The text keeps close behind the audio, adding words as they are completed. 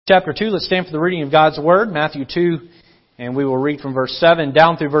chapter 2. Let's stand for the reading of God's Word, Matthew 2, and we will read from verse 7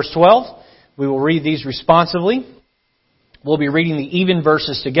 down through verse 12. We will read these responsively. We'll be reading the even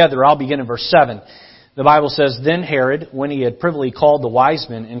verses together. I'll begin in verse 7. The Bible says, Then Herod, when he had privily called the wise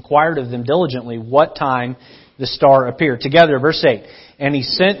men, inquired of them diligently what time the star appeared. Together, verse 8. And he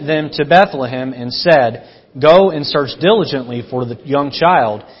sent them to Bethlehem and said, Go and search diligently for the young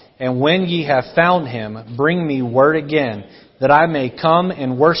child, and when ye have found him, bring me word again, that I may come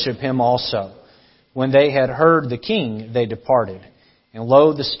and worship him also. When they had heard the king, they departed. And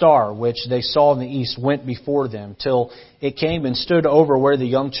lo, the star which they saw in the east went before them, till it came and stood over where the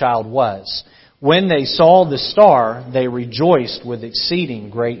young child was. When they saw the star, they rejoiced with exceeding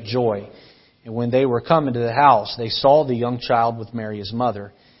great joy. And when they were come into the house, they saw the young child with Mary his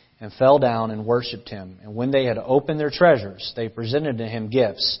mother, and fell down and worshipped him. And when they had opened their treasures, they presented to him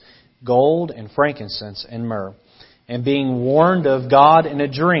gifts, gold and frankincense and myrrh. And being warned of God in a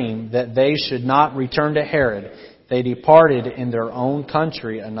dream that they should not return to Herod, they departed in their own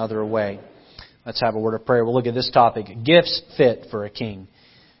country another way. Let's have a word of prayer. We'll look at this topic, gifts fit for a king.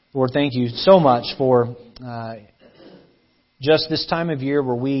 Lord, thank you so much for just this time of year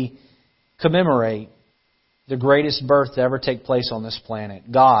where we commemorate the greatest birth to ever take place on this planet,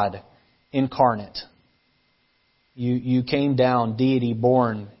 God incarnate. You came down, deity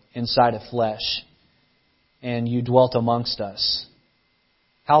born inside of flesh, and you dwelt amongst us.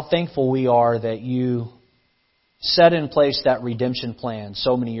 How thankful we are that you set in place that redemption plan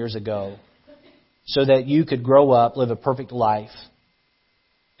so many years ago so that you could grow up, live a perfect life,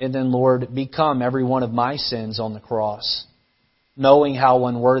 and then, Lord, become every one of my sins on the cross, knowing how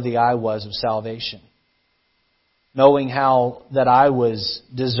unworthy I was of salvation, knowing how that I was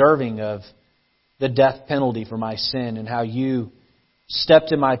deserving of the death penalty for my sin, and how you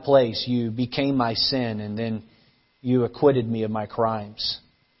stepped in my place, you became my sin, and then you acquitted me of my crimes.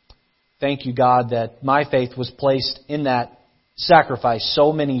 Thank you, God, that my faith was placed in that sacrifice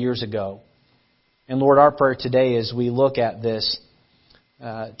so many years ago. And Lord, our prayer today as we look at this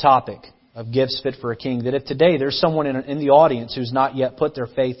topic of gifts fit for a king, that if today there's someone in the audience who's not yet put their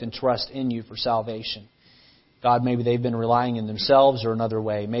faith and trust in you for salvation, God, maybe they've been relying in themselves or another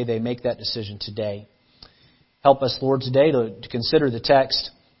way. May they make that decision today. Help us, Lord, today to consider the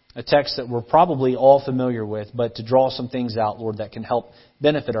text, a text that we're probably all familiar with, but to draw some things out, Lord, that can help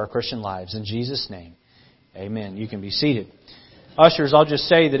benefit our Christian lives. In Jesus' name, amen. You can be seated. Ushers, I'll just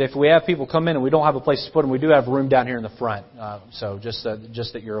say that if we have people come in and we don't have a place to put them, we do have room down here in the front. So just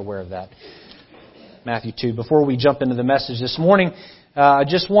that you're aware of that. Matthew 2. Before we jump into the message this morning, I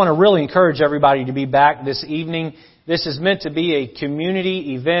just want to really encourage everybody to be back this evening. This is meant to be a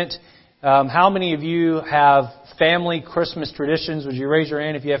community event. How many of you have family Christmas traditions? Would you raise your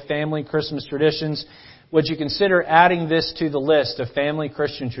hand if you have family Christmas traditions? Would you consider adding this to the list of family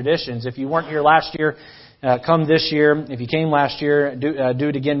Christian traditions? If you weren't here last year, come this year. If you came last year, do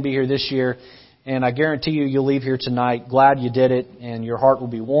it again, be here this year. And I guarantee you'll leave here tonight glad you did it, and your heart will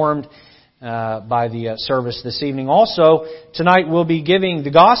be warmed by the service this evening. Also, tonight we'll be giving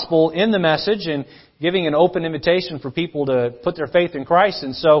the gospel in the message and giving an open invitation for people to put their faith in Christ.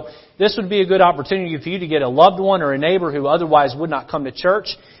 And so this would be a good opportunity for you to get a loved one or a neighbor who otherwise would not come to church.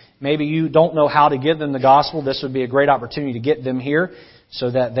 Maybe you don't know how to give them the gospel. This would be a great opportunity to get them here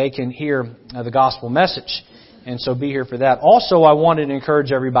so that they can hear the gospel message. And so be here for that. Also, I wanted to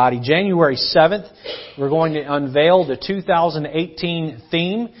encourage everybody, January 7th, we're going to unveil the 2018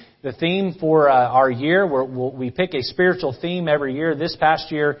 theme. The theme for our year, we pick a spiritual theme every year. This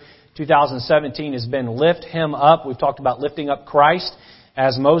past year, 2017 has been Lift Him Up. We've talked about lifting up Christ.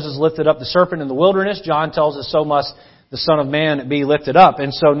 As Moses lifted up the serpent in the wilderness, John tells us so must the Son of Man be lifted up.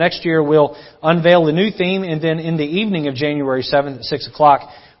 And so next year we'll unveil the new theme, and then in the evening of January 7th at 6 o'clock,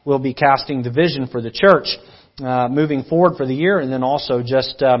 we'll be casting the vision for the church moving forward for the year, and then also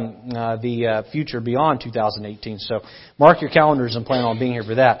just the future beyond 2018. So mark your calendars and plan on being here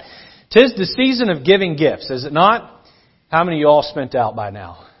for that. 'Tis the season of giving gifts, is it not? How many of you all spent out by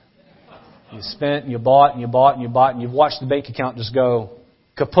now? You spent and you bought and you bought and you bought, and you've watched the bank account just go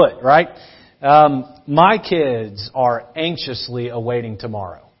kaput, right? My kids are anxiously awaiting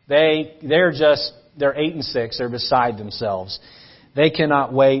tomorrow. They're 8 and 6. They're beside themselves. They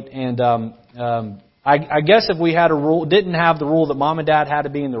cannot wait. And I guess if we had didn't have the rule that Mom and Dad had to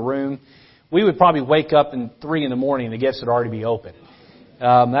be in the room, we would probably wake up at 3 in the morning and the gifts would already be open.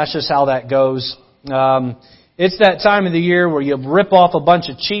 That's just how that goes. It's that time of the year where you rip off a bunch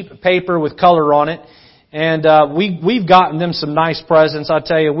of cheap paper with color on it. And we've gotten them some nice presents. I'll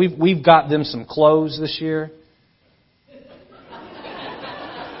tell you, we've got them some clothes this year.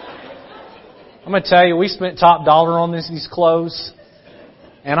 I'm going to tell you, we spent top dollar on these clothes.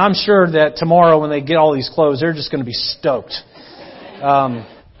 And I'm sure that tomorrow when they get all these clothes, they're just going to be stoked.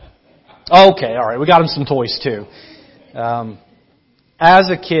 Okay, all right, we got them some toys too.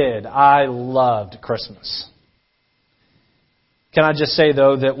 As a kid, I loved Christmas. Can I just say,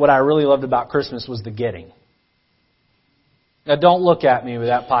 though, that what I really loved about Christmas was the getting. Now, don't look at me with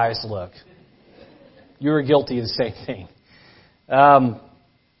that pious look. You were guilty of the same thing.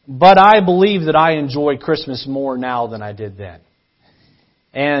 But I believe that I enjoy Christmas more now than I did then.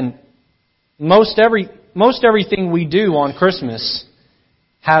 And most everything we do on Christmas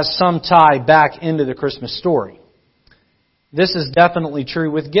has some tie back into the Christmas story. This is definitely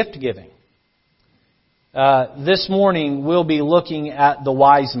true with gift giving. This morning we'll be looking at the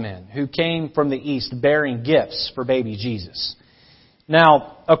wise men who came from the east bearing gifts for baby Jesus.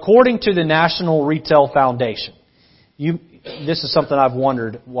 Now, according to the National Retail Foundation, this is something I've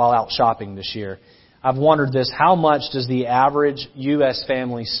wondered while out shopping this year. I've wondered this: how much does the average U.S.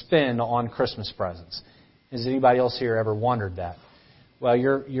 family spend on Christmas presents? Has anybody else here ever wondered that? Well,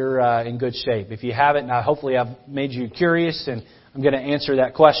 you're in good shape. If you haven't, now hopefully I've made you curious, and I'm going to answer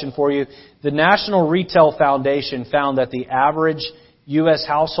that question for you. The National Retail Foundation found that the average U.S.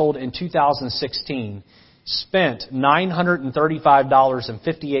 household in 2016 spent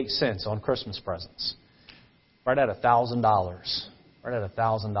 $935.58 on Christmas presents. Right at $1,000. Right at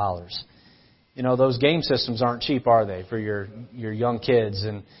 $1,000. You know, those game systems aren't cheap, are they, for your young kids?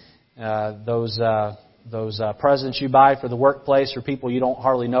 And those presents you buy for the workplace or people you don't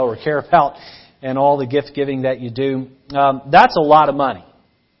hardly know or care about, and all the gift giving that you do, that's a lot of money.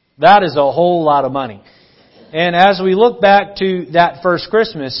 That is a whole lot of money. And as we look back to that first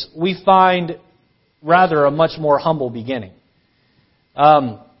Christmas, we find rather a much more humble beginning.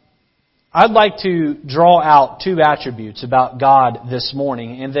 I'd like to draw out two attributes about God this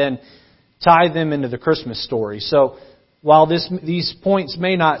morning and then tie them into the Christmas story. So while these points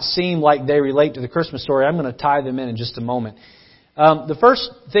may not seem like they relate to the Christmas story, I'm going to tie them in just a moment. The first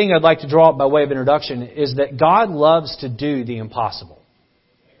thing I'd like to draw up by way of introduction is that God loves to do the impossible.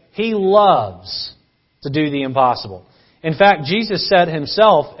 He loves to do the impossible. In fact, Jesus said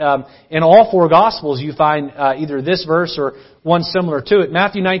Himself, in all four Gospels you find either this verse or one similar to it.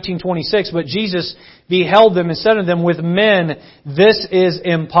 Matthew 19:26, but Jesus beheld them and said to them, with men this is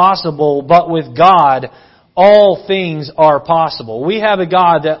impossible, but with God all things are possible. We have a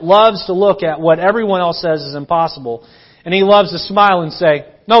God that loves to look at what everyone else says is impossible, and He loves to smile and say,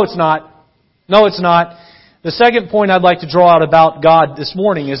 no, it's not. No, it's not. The second point I'd like to draw out about God this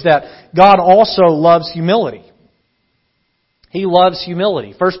morning is that God also loves humility. He loves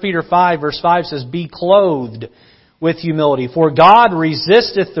humility. 1 Peter 5 verse 5 says, be clothed with humility. For God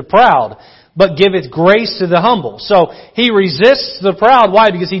resisteth the proud, but giveth grace to the humble. So He resists the proud.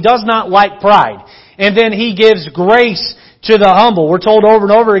 Why? Because He does not like pride. And then He gives grace to the humble. We're told over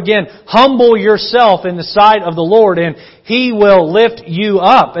and over again, humble yourself in the sight of the Lord and He will lift you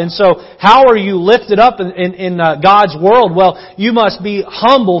up. And so, how are you lifted up in God's world? Well, you must be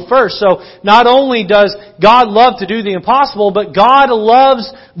humble first. So, not only does God love to do the impossible, but God loves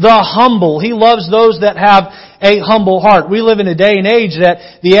the humble. He loves those that have a humble heart. We live in a day and age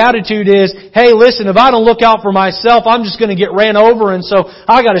that the attitude is, hey, listen, if I don't look out for myself, I'm just going to get ran over, and so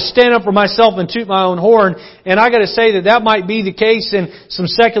I got to stand up for myself and toot my own horn. And I got to say that might be the case in some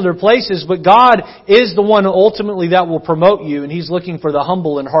secular places, but God is the one ultimately that will promote you, and He's looking for the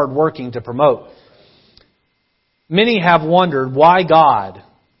humble and hardworking to promote. Many have wondered why God,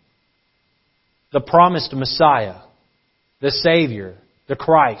 the promised Messiah, the Savior, the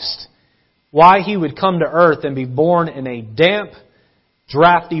Christ, why He would come to earth and be born in a damp,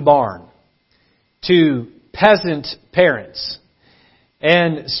 drafty barn to peasant parents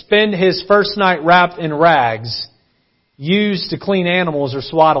and spend His first night wrapped in rags used to clean animals or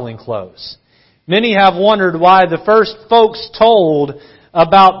swaddling clothes. Many have wondered why the first folks told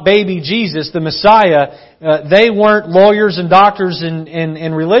about baby Jesus, the Messiah, they weren't lawyers and doctors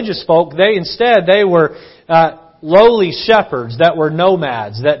and religious folk. They were lowly shepherds that were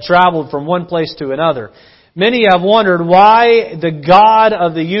nomads that traveled from one place to another. Many have wondered why the God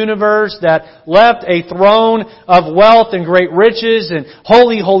of the universe that left a throne of wealth and great riches and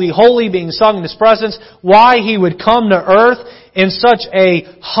holy, holy, holy being sung in His presence, why He would come to earth in such a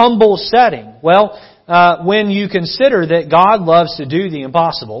humble setting. Well, when you consider that God loves to do the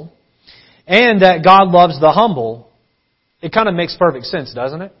impossible and that God loves the humble, it kind of makes perfect sense,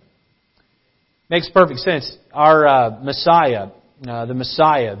 doesn't it? Makes perfect sense. Our Messiah,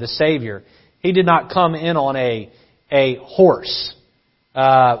 the Savior, He did not come in on a horse,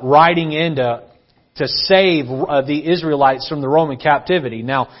 riding in to save the Israelites from the Roman captivity.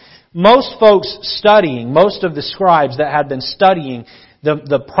 Now, most of the scribes that had been studying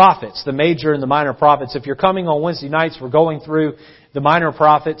the prophets, the major and the minor prophets. If you're coming on Wednesday nights, we're going through the minor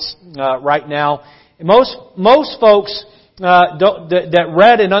prophets right now. Most folks that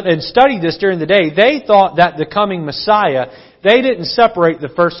read and studied this during the day, they thought that the coming Messiah, they didn't separate the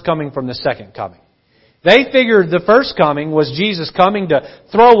first coming from the second coming. They figured the first coming was Jesus coming to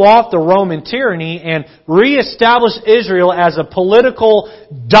throw off the Roman tyranny and reestablish Israel as a political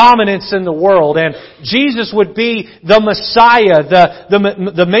dominance in the world. And Jesus would be the Messiah,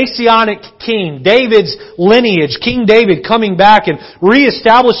 the Messianic king, David's lineage, King David coming back and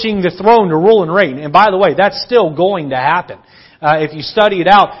reestablishing the throne to rule and reign. And by the way, that's still going to happen. If you study it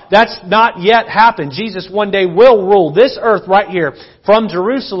out, that's not yet happened. Jesus one day will rule this earth right here from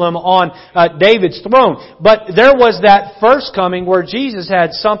Jerusalem on David's throne. But there was that first coming where Jesus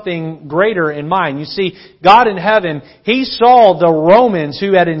had something greater in mind. You see, God in heaven, He saw the Romans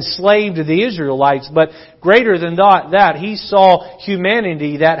who had enslaved the Israelites, but greater than that, He saw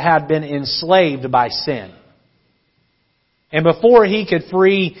humanity that had been enslaved by sin. And before He could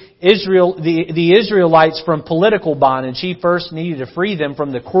free Israel, the Israelites from political bondage, He first needed to free them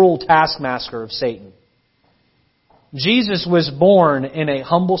from the cruel taskmaster of Satan. Jesus was born in a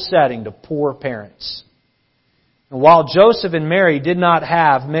humble setting to poor parents. And while Joseph and Mary did not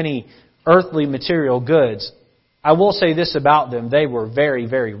have many earthly material goods, I will say this about them: they were very,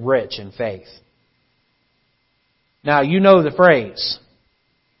 very rich in faith. Now, you know the phrase,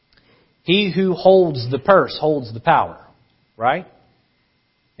 "He who holds the purse holds the power." Right?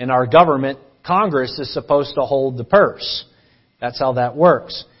 In our government, Congress is supposed to hold the purse. That's how that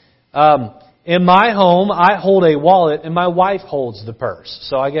works. In my home, I hold a wallet and my wife holds the purse.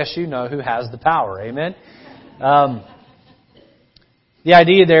 So I guess you know who has the power. Amen? The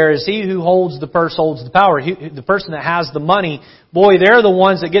idea there is he who holds the purse holds the power. The person that has the money, boy, they're the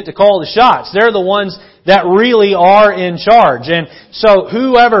ones that get to call the shots. They're the ones that really are in charge. And so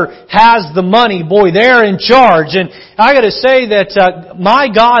whoever has the money, boy, they're in charge. And I got to say that my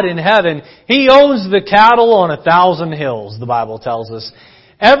God in heaven, He owns the cattle on 1,000 hills, the Bible tells us.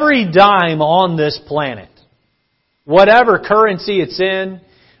 Every dime on this planet, whatever currency it's in,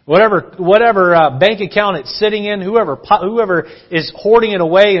 whatever bank account it's sitting in, whoever is hoarding it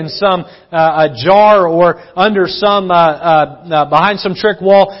away in some a jar or under some behind some trick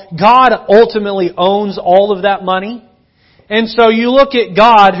wall, God ultimately owns all of that money. And so you look at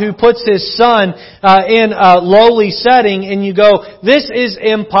God who puts His Son in a lowly setting and you go, this is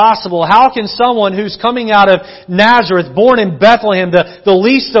impossible. How can someone who's coming out of Nazareth, born in Bethlehem, the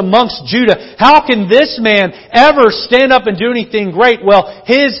least amongst Judah, how can this man ever stand up and do anything great? Well,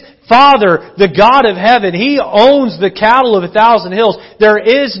 His Father, the God of heaven, He owns the cattle of 1,000 hills. There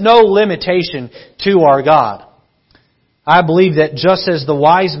is no limitation to our God. I believe that just as the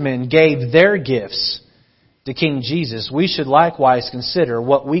wise men gave their gifts to King Jesus, we should likewise consider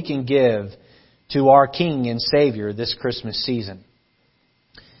what we can give to our King and Savior this Christmas season.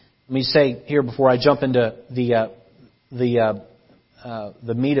 Let me say here before I jump into the meat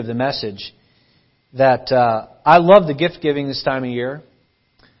of the message that I love the gift giving this time of year.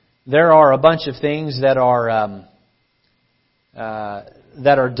 There are a bunch of things that are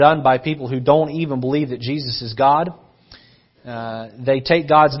done by people who don't even believe that Jesus is God. They take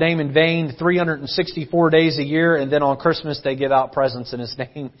God's name in vain 364 days a year, and then on Christmas they give out presents in His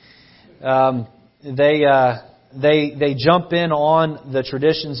name. They jump in on the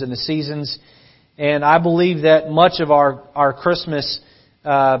traditions and the seasons, and I believe that much of our Christmas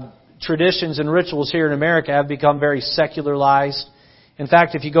traditions and rituals here in America have become very secularized. In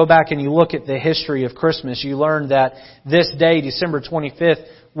fact, if you go back and you look at the history of Christmas, you learn that this day, December 25th,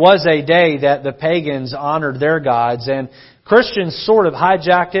 was a day that the pagans honored their gods, and Christians sort of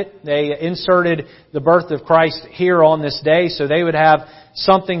hijacked it. They inserted the birth of Christ here on this day so they would have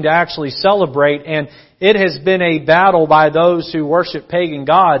something to actually celebrate. And it has been a battle by those who worship pagan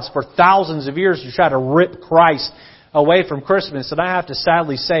gods for thousands of years to try to rip Christ away from Christmas. And I have to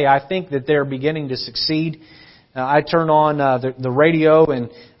sadly say, I think that they're beginning to succeed. I turn on the radio and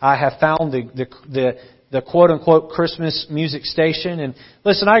I have found the quote-unquote Christmas music station. And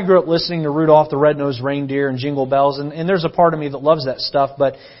listen, I grew up listening to Rudolph the Red-Nosed Reindeer and Jingle Bells, and there's a part of me that loves that stuff,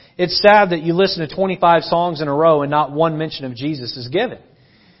 but it's sad that you listen to 25 songs in a row and not one mention of Jesus is given.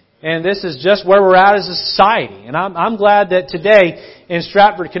 And this is just where we're at as a society. And I'm glad that today in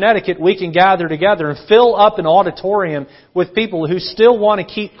Stratford, Connecticut, we can gather together and fill up an auditorium with people who still want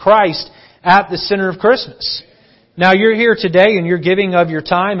to keep Christ at the center of Christmas. Now, you're here today and you're giving of your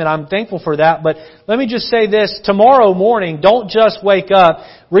time, and I'm thankful for that. But let me just say this. Tomorrow morning, don't just wake up,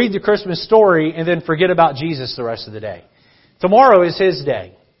 read the Christmas story, and then forget about Jesus the rest of the day. Tomorrow is His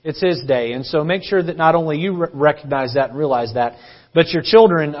day. It's His day. And so make sure that not only you recognize that and realize that, But your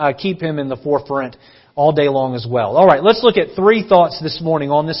children, keep Him in the forefront all day long as well. All right, let's look at 3 thoughts this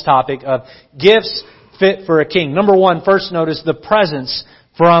morning on this topic of gifts fit for a king. Number 1, first notice the presence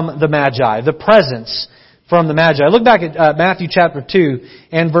from the Magi. The presence from the Magi. Look back at Matthew chapter 2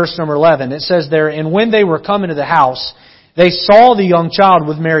 and verse number 11. It says there, "And when they were come into the house, they saw the young child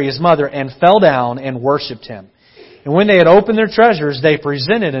with Mary his mother, and fell down and worshipped Him. And when they had opened their treasures, they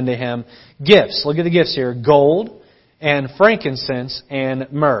presented unto Him gifts." Look at the gifts here. Gold and frankincense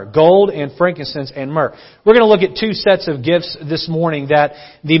and myrrh. Gold and frankincense and myrrh. We're going to look at 2 sets of gifts this morning that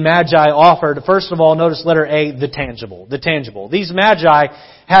the Magi offered. First of all, notice letter A, the tangible. The tangible. These Magi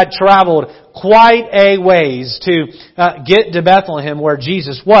had traveled quite a ways to get to Bethlehem where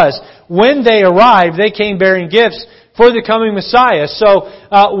Jesus was. When they arrived, they came bearing gifts for the coming Messiah. So,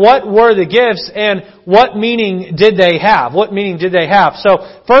 what were the gifts and what meaning did they have? What meaning did they have? So,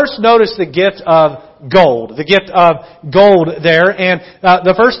 first notice the gift of gold. The gift of gold there. And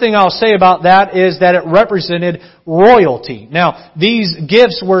the first thing I'll say about that is that it represented royalty. Now, these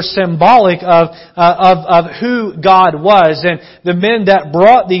gifts were symbolic of who God was. And the men that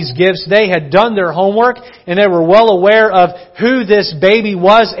brought these gifts, they had done their homework and they were well aware of who this baby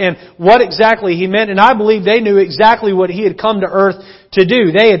was and what exactly He meant. And I believe they knew exactly what He had come to earth to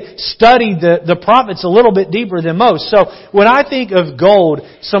do. They had studied the prophets a little bit deeper than most. So when I think of gold,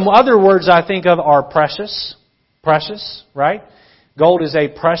 some other words I think of are precious. Precious, right? Gold is a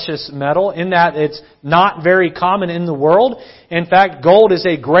precious metal in that it's not very common in the world. In fact, gold is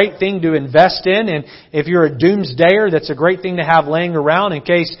a great thing to invest in. And if you're a doomsdayer, that's a great thing to have laying around in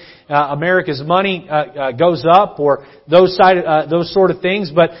case America's money goes up or those sort of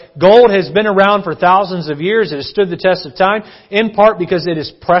things. But gold has been around for thousands of years. It has stood the test of time, in part because it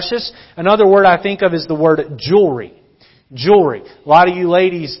is precious. Another word I think of is the word jewelry. Jewelry. A lot of you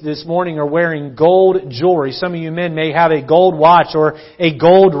ladies this morning are wearing gold jewelry. Some of you men may have a gold watch or a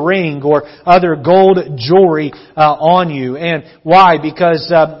gold ring or other gold jewelry on you. And why? Because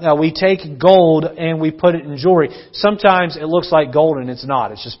we take gold and we put it in jewelry. Sometimes it looks like gold and it's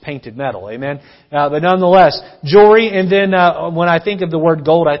not. It's just painted metal. Amen? But nonetheless, jewelry. And then when I think of the word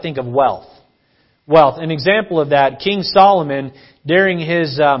gold, I think of wealth. Wealth. An example of that, King Solomon, during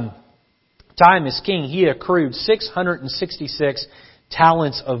his time as king, he accrued 666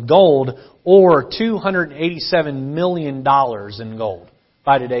 talents of gold, or $287 million in gold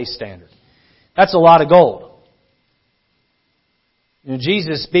by today's standard. That's a lot of gold. You know,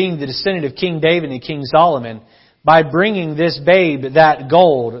 Jesus, being the descendant of King David and King Solomon, by bringing this babe that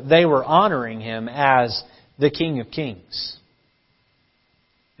gold, they were honoring Him as the King of Kings.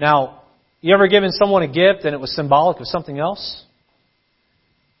 Now, you ever given someone a gift and it was symbolic of something else?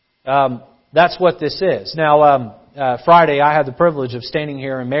 That's what this is. Now, Friday I had the privilege of standing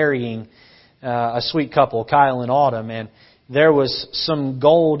here and marrying a sweet couple, Kyle and Autumn, and there was some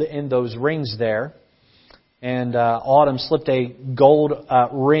gold in those rings there. And Autumn slipped a gold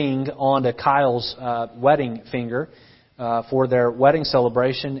ring onto Kyle's wedding finger for their wedding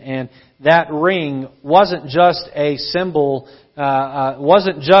celebration. And that ring wasn't just a symbol,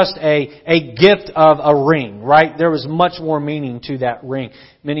 wasn't just a gift of a ring, right? There was much more meaning to that ring.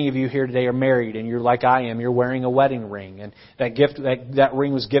 Many of you here today are married and you're like I am. You're wearing a wedding ring. And that gift, that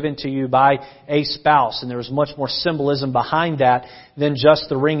ring was given to you by a spouse. And there was much more symbolism behind that than just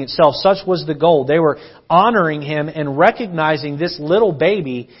the ring itself. Such was the gold. They were honoring Him and recognizing this little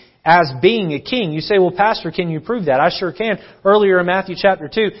baby as being a king. You say, well, Pastor, can you prove that? I sure can. Earlier in Matthew chapter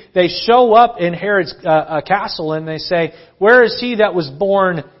 2, they show up in Herod's castle and they say, where is He that was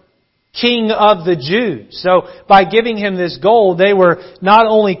born King of the Jews? So by giving Him this gold, they were not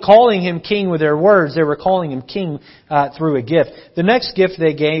only calling Him king with their words, they were calling Him king through a gift. The next gift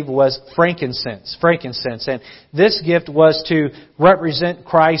they gave was frankincense. Frankincense. And this gift was to represent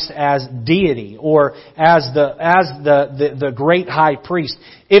Christ as deity or as the great high priest.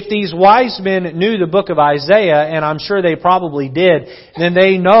 If these wise men knew the book of Isaiah, and I'm sure they probably did, then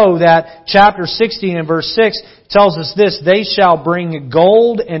they know that chapter 16 and verse 6 tells us this: they shall bring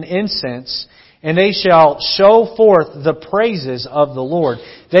gold and incense, and they shall show forth the praises of the Lord.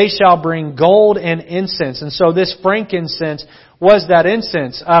 They shall bring gold and incense. And so this frankincense was that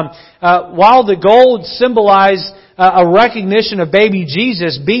incense. While the gold symbolized a recognition of baby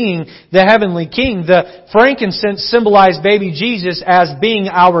Jesus being the heavenly king, the frankincense symbolized baby Jesus as being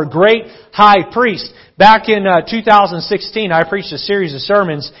our great high priest. Back in 2016, I preached a series of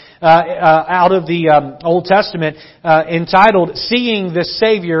sermons out of the Old Testament entitled Seeing the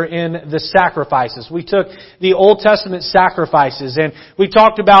Savior in the Sacrifices. We took the Old Testament sacrifices and we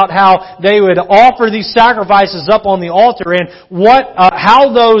talked about how they would offer these sacrifices up on the altar and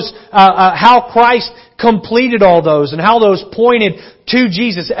how Christ completed all those and how those pointed to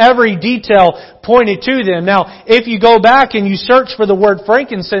Jesus. Every detail pointed to them. Now, if you go back and you search for the word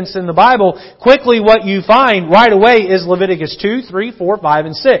frankincense in the Bible, quickly what you find right away is Leviticus 2, 3, 4, 5,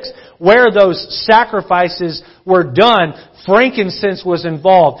 and 6. Where those sacrifices were done, frankincense was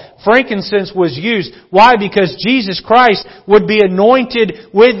involved. Frankincense was used. Why? Because Jesus Christ would be anointed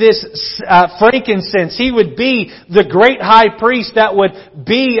with this frankincense. He would be the great high priest that would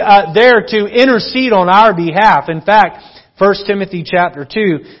be there to intercede on our behalf. In fact, 1 Timothy chapter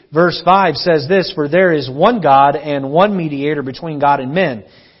 2, verse 5 says this, "For there is one God and one mediator between God and men."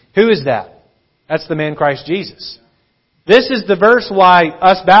 Who is that? That's the man Christ Jesus. This is the verse why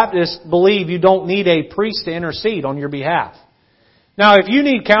us Baptists believe you don't need a priest to intercede on your behalf. Now, if you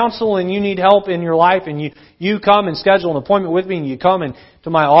need counsel and you need help in your life and you come and schedule an appointment with me and you come to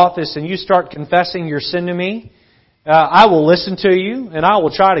my office and you start confessing your sin to me, I will listen to you and I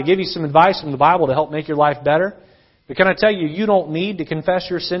will try to give you some advice from the Bible to help make your life better. But can I tell you, you don't need to confess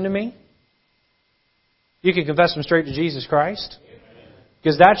your sin to me. You can confess them straight to Jesus Christ.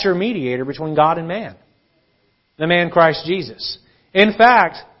 Because that's your mediator between God and man. The man Christ Jesus. In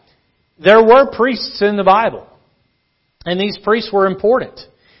fact, there were priests in the Bible. And these priests were important.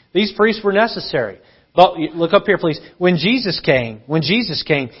 These priests were necessary. But look up here, please. When Jesus came,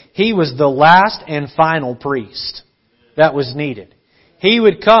 He was the last and final priest that was needed. He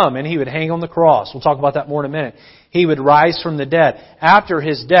would come and He would hang on the cross. We'll talk about that more in a minute. He would rise from the dead. After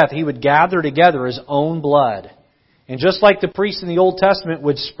His death, He would gather together His own blood. And just like the priests in the Old Testament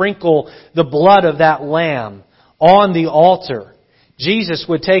would sprinkle the blood of that lamb on the altar, Jesus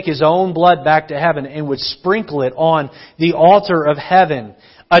would take His own blood back to heaven and would sprinkle it on the altar of heaven,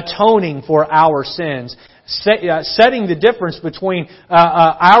 atoning for our sins, setting the difference between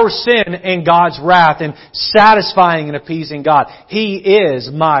our sin and God's wrath and satisfying and appeasing God. He is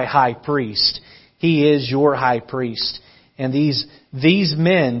my high priest. He is your high priest. And these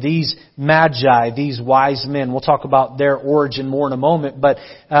men, these magi, these wise men, we'll talk about their origin more in a moment, but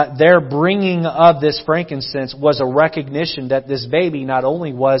their bringing of this frankincense was a recognition that this baby not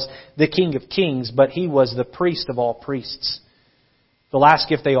only was the King of Kings, but He was the priest of all priests. The last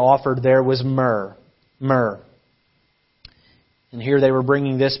gift they offered there was myrrh. Myrrh. And here they were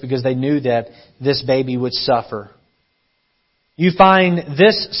bringing this because they knew that this baby would suffer. You find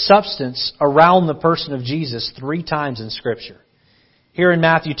this substance around the person of Jesus 3 times in Scripture. Here in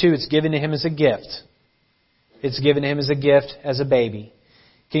Matthew 2, it's given to Him as a gift. It's given to Him as a gift, as a baby.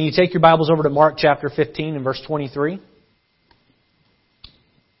 Can you take your Bibles over to Mark chapter 15 and verse 23?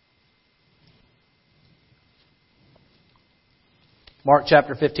 Mark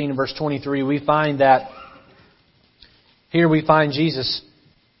chapter 15 and verse 23, we find that here we find Jesus,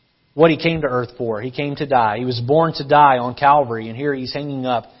 what He came to earth for. He came to die. He was born to die on Calvary, and here He's hanging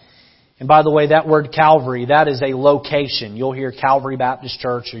up. And by the way, that word Calvary, that is a location. You'll hear Calvary Baptist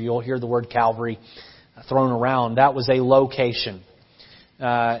Church, or you'll hear the word Calvary thrown around. That was a location.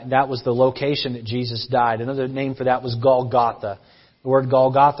 That was the location that Jesus died. Another name for that was Golgotha. The word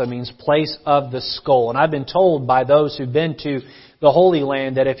Golgotha means place of the skull. And I've been told by those who've been to the Holy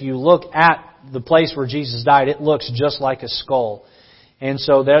Land that if you look at the place where Jesus died, it looks just like a skull. And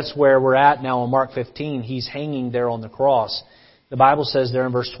so that's where we're at now in Mark 15. He's hanging there on the cross. The Bible says there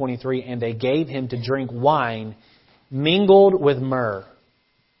in verse 23, and they gave Him to drink wine mingled with myrrh.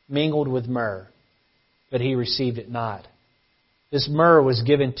 Mingled with myrrh. But He received it not. This myrrh was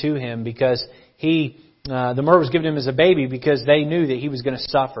given to Him because the myrrh was given to Him as a baby because they knew that He was going to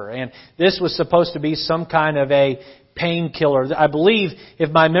suffer. And this was supposed to be some kind of a painkiller. I believe, if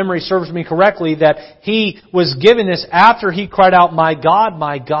my memory serves me correctly, that He was given this after He cried out, my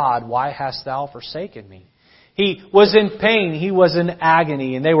God, why hast Thou forsaken me? He was in pain. He was in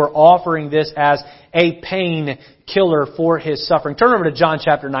agony. And they were offering this as a pain killer for His suffering. Turn over to John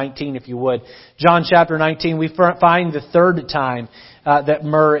chapter 19, if you would. John chapter 19, we find the third time that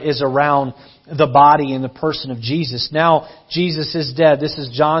myrrh is around the body and the person of Jesus. Now, Jesus is dead. This is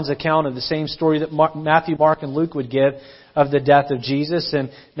John's account of the same story that Matthew, Mark, and Luke would give of the death of Jesus.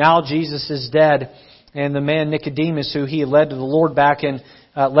 And now Jesus is dead. And the man Nicodemus, who He led to the Lord back in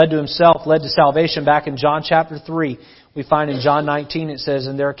led to Himself, led to salvation back in John chapter 3. We find in John 19 it says,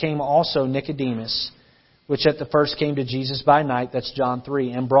 and there came also Nicodemus, which at the first came to Jesus by night, that's John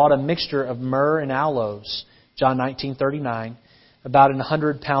 3, and brought a mixture of myrrh and aloes, John 19:39, about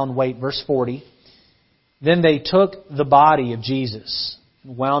 100-pound weight, verse 40. Then they took the body of Jesus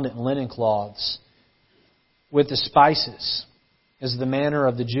and wound it in linen cloths with the spices, as the manner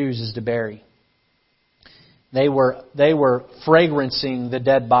of the Jews is to bury. They were fragrancing the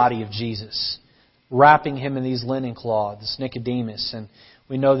dead body of Jesus, wrapping Him in these linen cloths, Nicodemus. And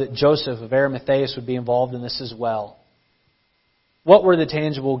We know that Joseph of Arimathea would be involved in this as well. What were the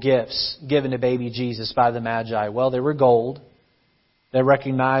tangible gifts given to baby Jesus by the Magi? Well, they were gold. They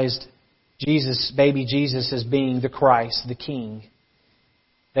recognized baby Jesus as being the Christ, the King.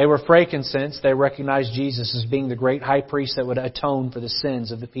 They were frankincense. They recognized Jesus as being the great high priest that would atone for the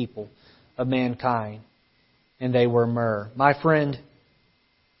sins of the people, of mankind. And they were myrrh. My friend,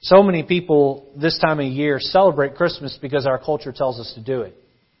 so many people this time of year celebrate Christmas because our culture tells us to do it.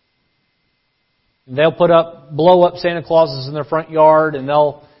 And they'll blow up Santa Clauses in their front yard, and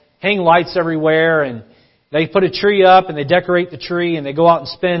they'll hang lights everywhere, and they put a tree up and they decorate the tree, and they go out and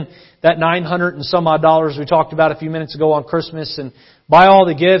spend that $900 and some odd dollars we talked about a few minutes ago on Christmas, and buy all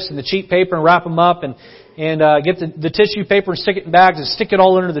the gifts and the cheap paper and wrap them up, and get the tissue paper and stick it in bags and stick it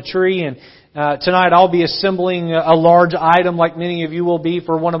all under the tree. And tonight I'll be assembling a large item like many of you will be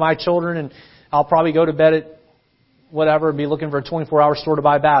for one of my children, and I'll probably go to bed at whatever and be looking for a 24-hour store to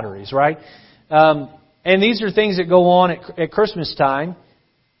buy batteries, right? And these are things that go on at Christmas time.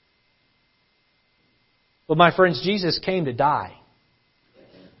 But my friends, Jesus came to die.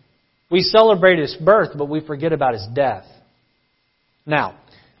 We celebrate His birth, but we forget about His death. Now,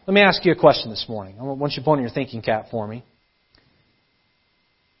 let me ask you a question this morning. I want you to put on your thinking cap for me.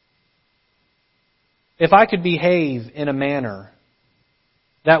 If I could behave in a manner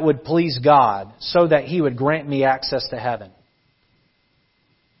that would please God so that He would grant me access to heaven,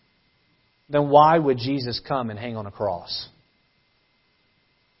 then why would Jesus come and hang on a cross?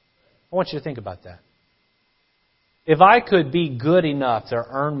 I want you to think about that. If I could be good enough to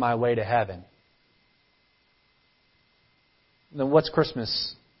earn my way to heaven, then what's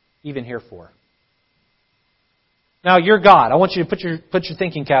Christmas even here for? Now, you're God. I want you to put your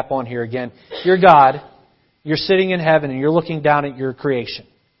thinking cap on here again. You're God. You're sitting in heaven and you're looking down at your creation.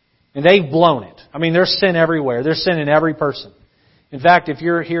 And they've blown it. I mean, there's sin everywhere. There's sin in every person. In fact, if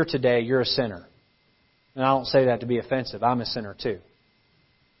you're here today, you're a sinner. And I don't say that to be offensive. I'm a sinner too.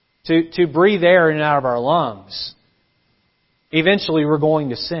 To breathe air in and out of our lungs, eventually we're going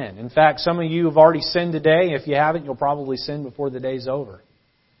to sin. In fact, some of you have already sinned today. If you haven't, you'll probably sin before the day's over.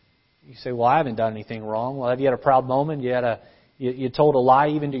 You say, well, I haven't done anything wrong. Well, have you had a proud moment? You told a lie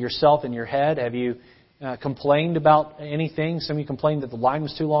even to yourself in your head? Have you complained about anything? Some of you complained that the line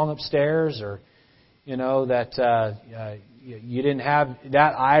was too long upstairs, or that you didn't have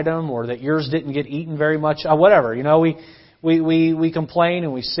that item, or that yours didn't get eaten very much. Whatever. We complain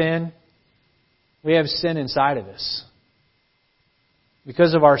and we sin. We have sin inside of us.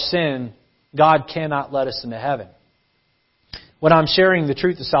 Because of our sin, God cannot let us into heaven. When I'm sharing the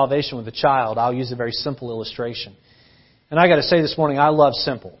truth of salvation with a child, I'll use a very simple illustration. And I got to say this morning, I love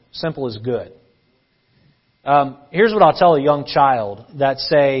simple. Simple is good. Here's what I'll tell a young child that's,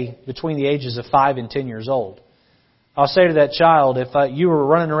 say, between the ages of 5 and 10 years old. I'll say to that child, if you were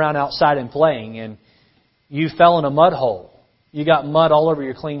running around outside and playing and you fell in a mud hole, you got mud all over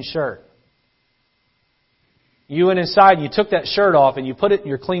your clean shirt. You went inside and you took that shirt off and you put it in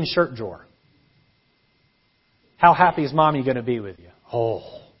your clean shirt drawer. How happy is Mommy going to be with you? Oh,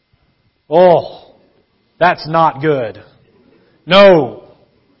 that's not good. No.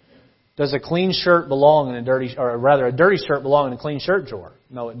 Does a clean shirt belong in a dirty shirt belong in a clean shirt drawer?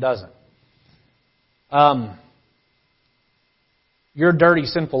 No, it doesn't. Your dirty,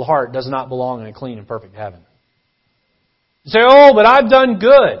 sinful heart does not belong in a clean and perfect heaven. You say, but I've done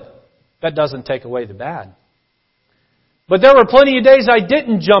good. That doesn't take away the bad. But there were plenty of days I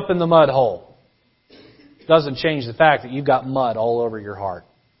didn't jump in the mud hole. Doesn't change the fact that you've got mud all over your heart.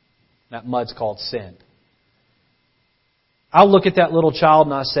 That mud's called sin. I'll look at that little child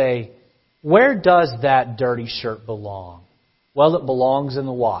and I say, where does that dirty shirt belong? Well, it belongs in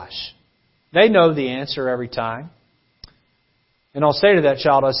the wash. They know the answer every time. And I'll say to that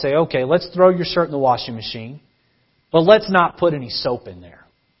child, I'll say, okay, let's throw your shirt in the washing machine, but let's not put any soap in there.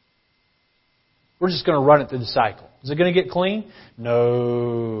 We're just going to run it through the cycle. Is it going to get clean?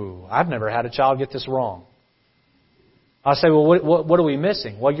 No. I've never had a child get this wrong. I'll say, well, what are we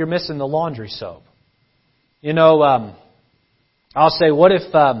missing? Well, you're missing the laundry soap. I'll say, what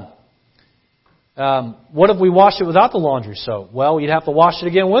if we wash it without the laundry soap? Well, you'd have to wash it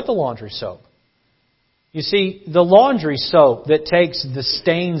again with the laundry soap. You see, the laundry soap that takes the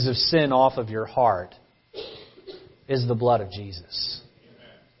stains of sin off of your heart is the blood of Jesus.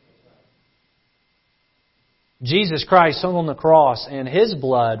 Jesus Christ hung on the cross and His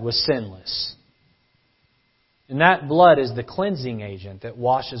blood was sinless. And that blood is the cleansing agent that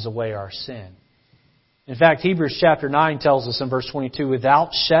washes away our sin. In fact, Hebrews chapter 9 tells us in verse 22, without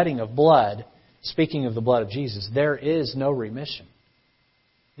shedding of blood, speaking of the blood of Jesus, there is no remission.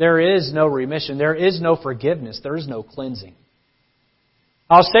 There is no remission. There is no forgiveness. There is no cleansing.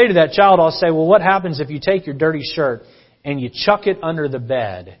 I'll say to that child, I'll say, well, what happens if you take your dirty shirt and you chuck it under the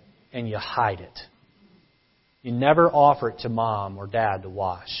bed and you hide it? You never offer it to mom or dad to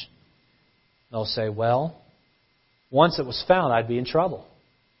wash. They'll say, well, once it was found, I'd be in trouble.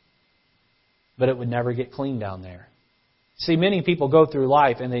 But it would never get clean down there. See, many people go through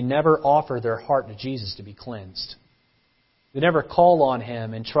life and they never offer their heart to Jesus to be cleansed. They never call on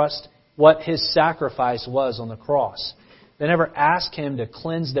Him and trust what His sacrifice was on the cross. They never ask Him to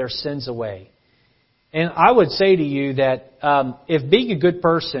cleanse their sins away. And I would say to you that if being a good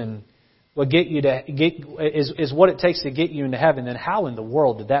person will get you is what it takes to get you into heaven, then how in the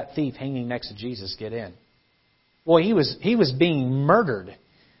world did that thief hanging next to Jesus get in? Well, he was being murdered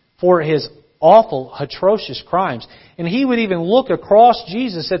for his awful, atrocious crimes. And he would even look across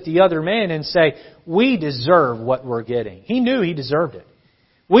Jesus at the other man and say, we deserve what we're getting. He knew he deserved it.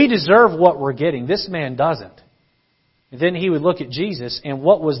 We deserve what we're getting. This man doesn't. And then he would look at Jesus, and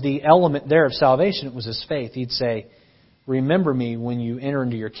what was the element there of salvation? It was his faith. He'd say, remember me when you enter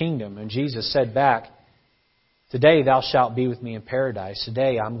into your kingdom. And Jesus said back, today thou shalt be with me in paradise.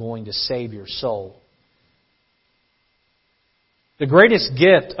 Today I'm going to save your soul. The greatest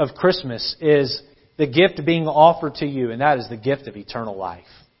gift of Christmas is the gift being offered to you, and that is the gift of eternal life.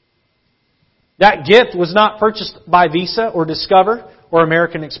 That gift was not purchased by Visa or Discover or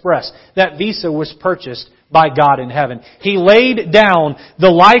American Express. That Visa was purchased by God in heaven. He laid down the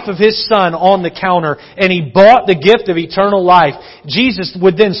life of His Son on the counter, and He bought the gift of eternal life. Jesus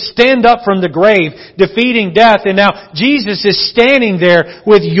would then stand up from the grave, defeating death, and now Jesus is standing there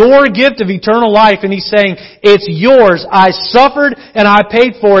with your gift of eternal life, and He's saying, it's yours. I suffered and I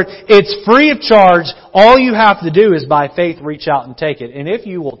paid for it. It's free of charge. All you have to do is by faith reach out and take it. And if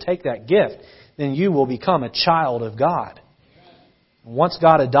you will take that gift, then you will become a child of God. Once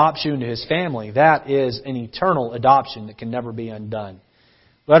God adopts you into His family, that is an eternal adoption that can never be undone.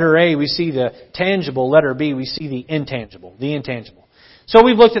 Letter A, we see the tangible. Letter B, we see the intangible. The intangible. So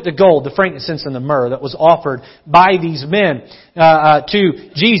we've looked at the gold, the frankincense, and the myrrh that was offered by these men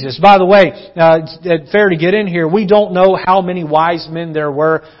to Jesus. By the way, it's fair to get in here, we don't know how many wise men there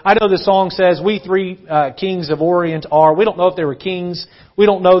were. I know the song says, we three kings of Orient are. We don't know if they were kings. We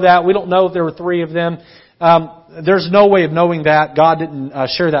don't know that. We don't know if there were three of them. There's no way of knowing that. God didn't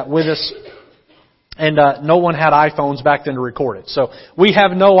share that with us. And no one had iPhones back then to record it. So we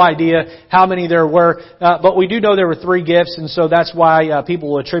have no idea how many there were. But we do know there were three gifts. And so that's why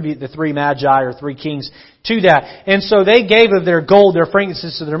people will attribute the three magi or three kings to that. And so they gave of their gold, their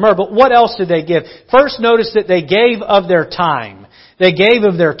frankincense, and their myrrh. But what else did they give? First, notice that they gave of their time. They gave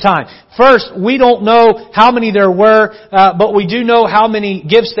of their time. First, we don't know how many there were, but we do know how many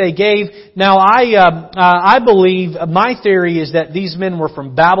gifts they gave. Now, I believe, my theory is that these men were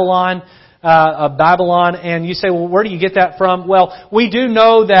from Babylon. And you say, well, where do you get that from? Well, we do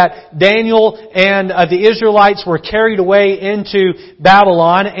know that Daniel and the Israelites were carried away into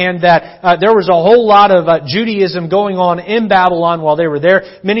Babylon, and that there was a whole lot of Judaism going on in Babylon while they were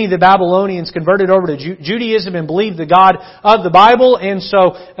there. Many of the Babylonians converted over to Judaism and believed the God of the Bible, and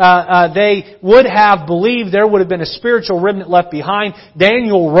so they would have believed there would have been a spiritual remnant left behind.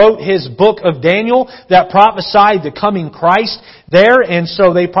 Daniel wrote his book of Daniel that prophesied the coming Christ there, and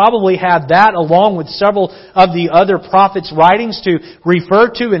so they probably had that along with several of the other prophets' writings to refer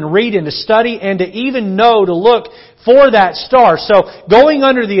to and read and to study and to even know to look for that star. So going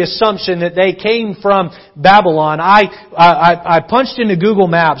under the assumption that they came from Babylon, I punched into Google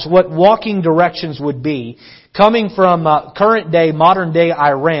Maps what walking directions would be coming from current day, modern day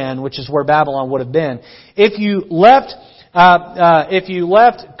Iran, which is where Babylon would have been. If you left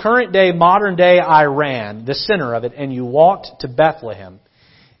current day, modern day Iran, the center of it, and you walked to Bethlehem,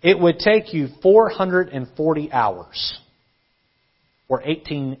 it would take you 440 hours or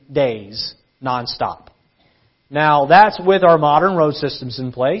 18 days nonstop. Now, that's with our modern road systems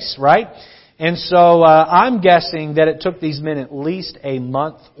in place, right? And so I'm guessing that it took these men at least a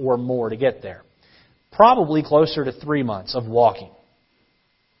month or more to get there. Probably closer to 3 months of walking.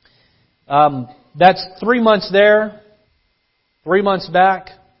 That's 3 months there, 3 months back.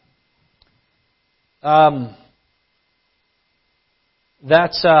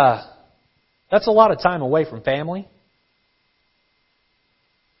 That's a lot of time away from family.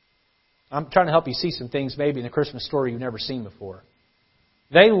 I'm trying to help you see some things maybe in the Christmas story you've never seen before.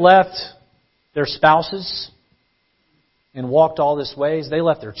 They left their spouses and walked all this ways. They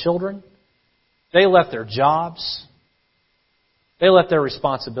left their children. They left their jobs. They left their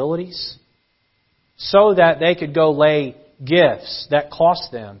responsibilities so that they could go lay gifts that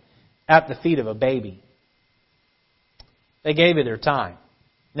cost them at the feet of a baby. They gave it their time.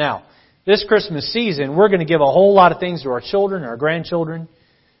 Now, this Christmas season, we're going to give a whole lot of things to our children, our grandchildren.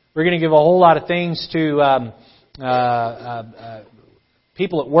 We're going to give a whole lot of things to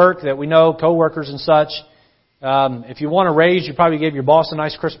people at work that we know, co-workers and such. If you want to raise, you probably gave your boss a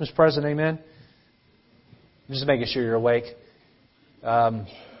nice Christmas present, amen? Just making sure you're awake.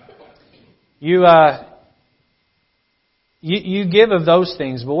 You give of those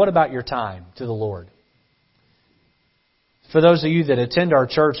things, but what about your time to the Lord? For those of you that attend our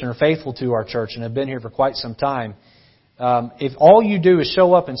church and are faithful to our church and have been here for quite some time, if all you do is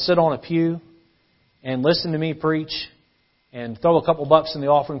show up and sit on a pew and listen to me preach and throw a couple bucks in the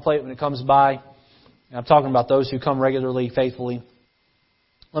offering plate when it comes by, and I'm talking about those who come regularly, faithfully,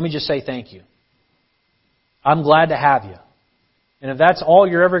 let me just say thank you. I'm glad to have you. And if that's all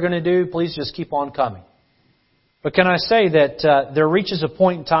you're ever going to do, please just keep on coming. But can I say that there reaches a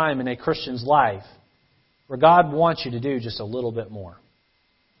point in time in a Christian's life where God wants you to do just a little bit more.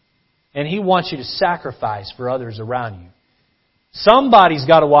 And He wants you to sacrifice for others around you. Somebody's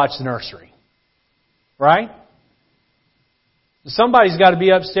got to watch the nursery. Right? Somebody's got to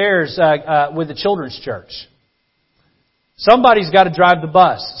be upstairs with the children's church. Somebody's got to drive the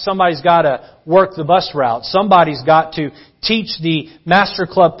bus. Somebody's got to work the bus route. Somebody's got to teach the Master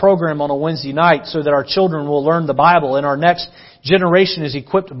Club program on a Wednesday night so that our children will learn the Bible and our next generation is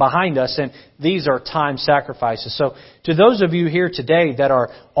equipped behind us. And these are time sacrifices. So to those of you here today that are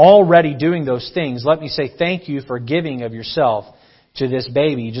already doing those things, let me say thank you for giving of yourself to this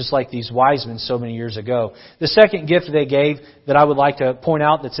baby, just like these wise men so many years ago. The second gift they gave that I would like to point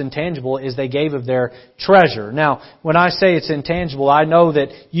out that's intangible is they gave of their treasure. Now, when I say it's intangible, I know that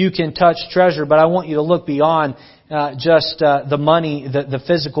you can touch treasure, but I want you to look beyond just the money, the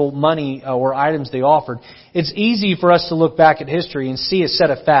physical money or items they offered. It's easy for us to look back at history and see a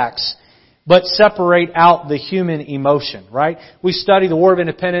set of facts, but separate out the human emotion, right? We study the War of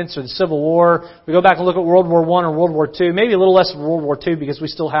Independence or the Civil War. We go back and look at World War I or World War II. Maybe a little less of World War II because we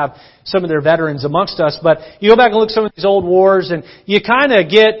still have some of their veterans amongst us. But you go back and look at some of these old wars and you kind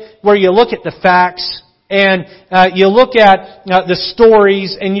of get where you look at the facts and you look at the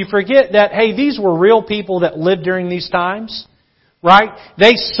stories and you forget that, hey, these were real people that lived during these times. Right?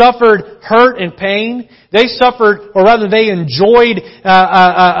 They suffered hurt and pain. They suffered, or rather they enjoyed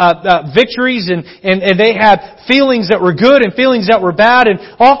victories and they had feelings that were good and feelings that were bad. And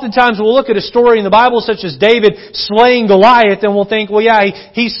oftentimes we'll look at a story in the Bible such as David slaying Goliath and we'll think, well, yeah,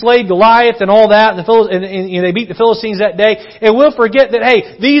 he slayed Goliath and all that and they beat the Philistines that day. And we'll forget that,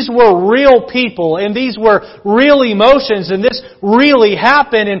 hey, these were real people and these were real emotions and this really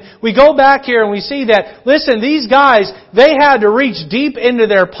happened. And we go back here and we see that, listen, these guys, they had to reach deep into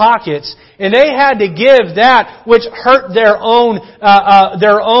their pockets and they had to give that which hurt their own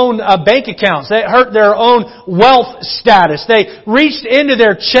bank accounts. They hurt their own wealth status. They reached into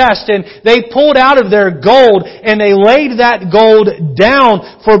their chest and they pulled out of their gold and they laid that gold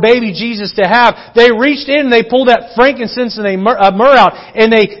down for baby Jesus to have. They reached in and they pulled that frankincense and myrrh out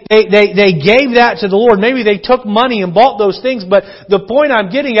and they gave that to the Lord. Maybe they took money and bought those things, but the point I'm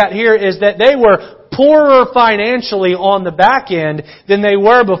getting at here is that they were poorer financially on the back end than they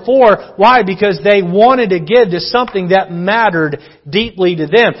were before. Why? Because they wanted to give to something that mattered deeply to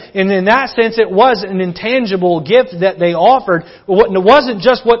them. And in that sense, it was an intangible gift that they offered. It wasn't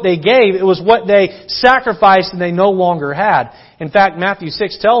just what they gave, it was what they sacrificed and they no longer had. In fact, Matthew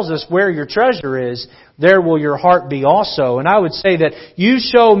 6 tells us where your treasure is, there will your heart be also. And I would say that you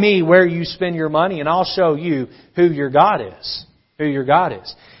show me where you spend your money and I'll show you who your God is. Who your God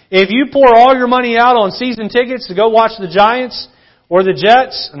is. If you pour all your money out on season tickets to go watch the Giants or the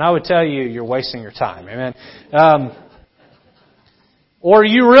Jets, and I would tell you, you're wasting your time. Amen. Or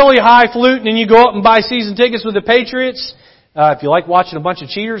you really highfalutin and you go up and buy season tickets with the Patriots. If you like watching a bunch of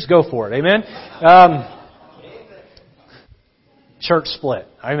cheaters, go for it. Amen. Church split.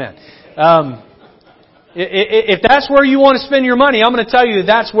 Amen. If that's where you want to spend your money, I'm going to tell you that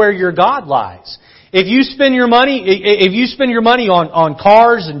that's where your God lies. If you spend your money on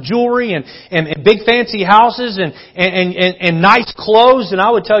cars and jewelry and big fancy houses and nice clothes, then I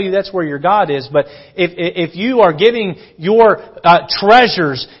would tell you that's where your God is. But if you are giving your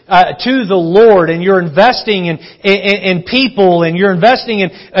treasures to the Lord and you're investing in people and you're investing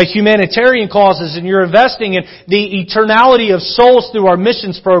in humanitarian causes and you're investing in the eternality of souls through our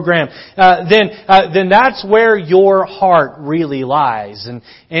missions program, then that's where your heart really lies.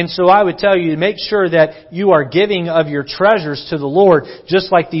 And so I would tell you to make sure that you are giving of your treasures to the Lord,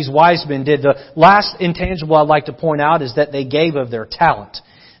 just like these wise men did. The last intangible I'd like to point out is that they gave of their talent.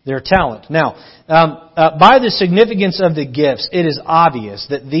 Their talent. Now, by the significance of the gifts, it is obvious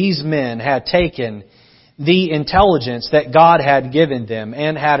that these men had taken the intelligence that God had given them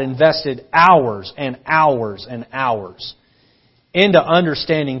and had invested hours and hours and hours into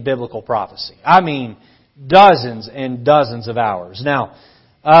understanding biblical prophecy. I mean, dozens and dozens of hours. Now,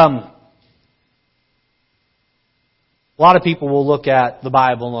 a lot of people will look at the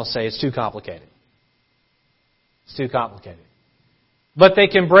Bible and they'll say it's too complicated. It's too complicated. But they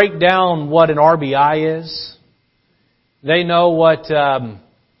can break down what an RBI is. They know what,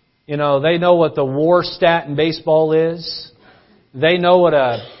 they know what the WAR stat in baseball is. They know what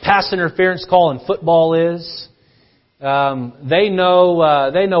a pass interference call in football is. They know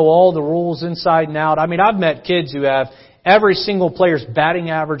all the rules inside and out. I mean, I've met kids who have every single player's batting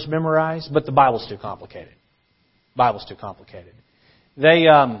average memorized, but the Bible's too complicated. Bible's too complicated.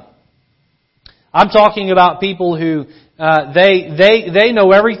 I'm talking about people who they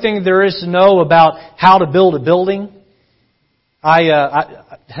know everything there is to know about how to build a building.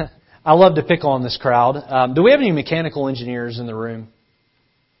 I love to pick on this crowd. Do we have any mechanical engineers in the room?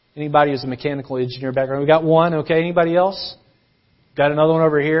 Anybody who's a mechanical engineer background? We got one. Okay. Anybody else? Got another one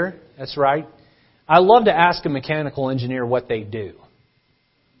over here. That's right. I love to ask a mechanical engineer what they do.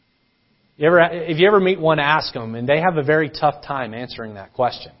 If you ever meet one, ask them, and they have a very tough time answering that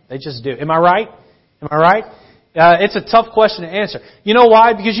question. They just do. Am I right? Am I right? It's a tough question to answer. You know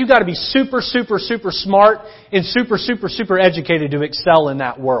why? Because you've got to be super, super, super smart and super, super, super educated to excel in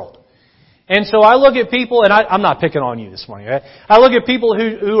that world. And so I look at people, and I'm not picking on you this morning, right? I look at people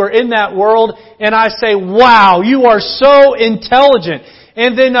who are in that world, and I say, wow, you are so intelligent.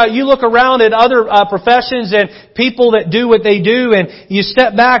 And then you look around at other professions and people that do what they do, and you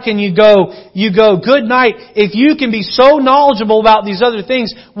step back and you go, good night. If you can be so knowledgeable about these other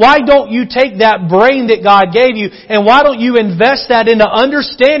things, why don't you take that brain that God gave you, and why don't you invest that into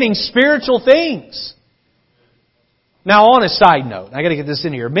understanding spiritual things? Now, on a side note, I got to get this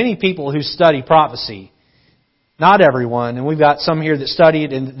in here. Many people who study prophecy, not everyone, and we've got some here that study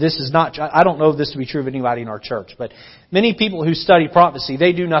it, and this is not, I don't know this to be true of anybody in our church, but many people who study prophecy,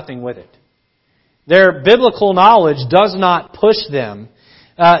 they do nothing with it. Their biblical knowledge does not push them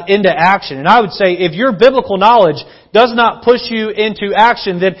into action. And I would say if your biblical knowledge does not push you into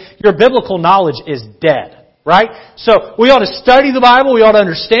action, then your biblical knowledge is dead. Right? So we ought to study the Bible, we ought to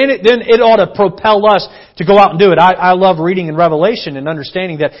understand it, then it ought to propel us to go out and do it. I love reading in Revelation and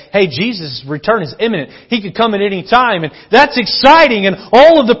understanding that, hey, Jesus' return is imminent. He could come at any time, and that's exciting, and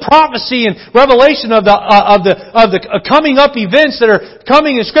all of the prophecy and revelation of the coming up events that are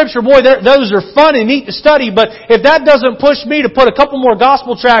coming in Scripture, boy, those are fun and neat to study, but if that doesn't push me to put a couple more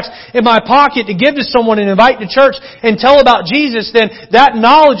gospel tracts in my pocket to give to someone and invite to church and tell about Jesus, then that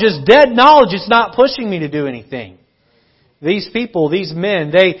knowledge is dead knowledge. It's not pushing me to do anything. These people, these men,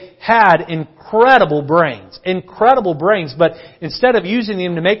 they had incredible brains, but instead of using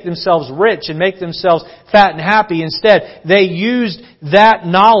them to make themselves rich and make themselves fat and happy, instead they used that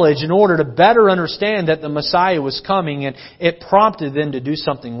knowledge in order to better understand that the Messiah was coming, and it prompted them to do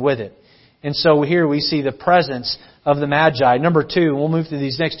something with it. And so here we see the presence of the Magi. Number 2, we'll move through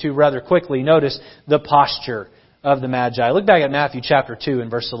these next 2 rather quickly. Notice the posture of the Magi. Look back at Matthew chapter 2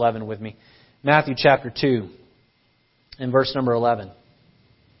 and verse 11 with me. Matthew chapter 2 and verse number 11.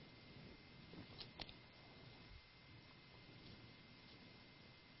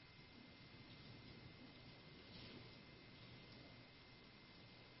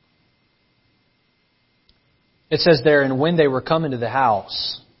 It says there, and when they were come into the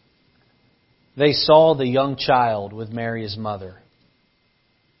house, they saw the young child with Mary his mother.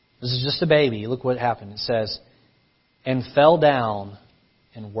 This is just a baby. Look what happened. It says, and fell down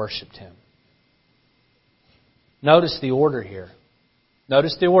and worshipped Him. Notice the order here.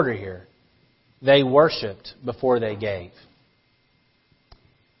 Notice the order here. They worshipped before they gave.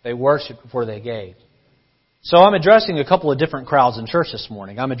 They worshipped before they gave. So I'm addressing a couple of different crowds in church this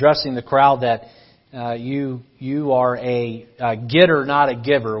morning. I'm addressing the crowd that you are a getter, not a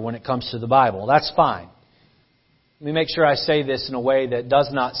giver when it comes to the Bible. That's fine. Let me make sure I say this in a way that does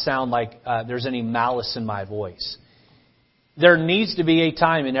not sound like there's any malice in my voice. There needs to be a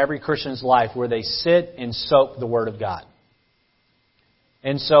time in every Christian's life where they sit and soak the Word of God.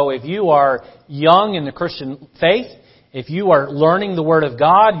 And so if you are young in the Christian faith, if you are learning the Word of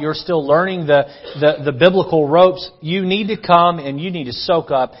God, you're still learning the biblical ropes, you need to come and you need to soak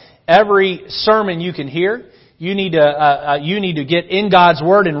up every sermon you can hear. You need to get in God's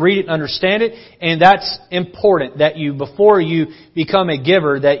Word and read it and understand it. And that's important that you, before you become a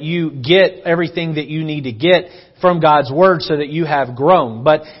giver, that you get everything that you need to get from God's Word so that you have grown.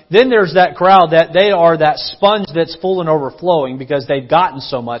 But then there's that crowd that they are that sponge that's full and overflowing because they've gotten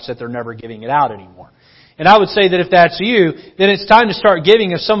so much that they're never giving it out anymore. And I would say that if that's you, then it's time to start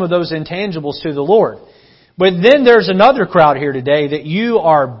giving of some of those intangibles to the Lord. But then there's another crowd here today that you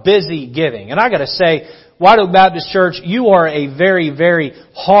are busy giving. And I got to say, White Oak Baptist Church, you are a very, very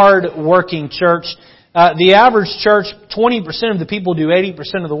hard-working church. The average church, 20% of the people do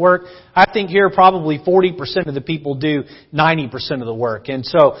 80% of the work. I think here probably 40% of the people do 90% of the work. And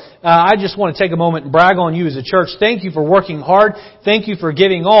so I just want to take a moment and brag on you as a church. Thank you for working hard. Thank you for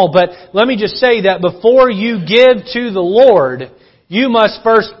giving all. But let me just say that before you give to the Lord, you must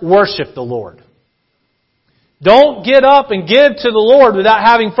first worship the Lord. Don't get up and give to the Lord without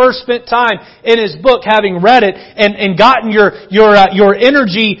having first spent time in His book, having read it, and gotten your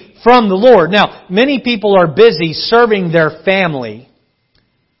energy from the Lord. Now, many people are busy serving their family,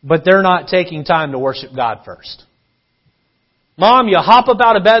 but they're not taking time to worship God first. Mom, you hop up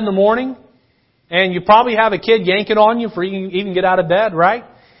out of bed in the morning, and you probably have a kid yanking on you for you can even get out of bed, right?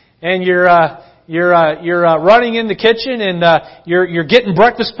 And you're running in the kitchen and you're getting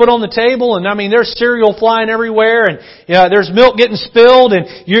breakfast put on the table, and I mean there's cereal flying everywhere, and there's milk getting spilled, and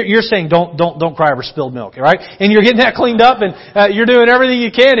you're saying don't cry over spilled milk, right? And you're getting that cleaned up, and you're doing everything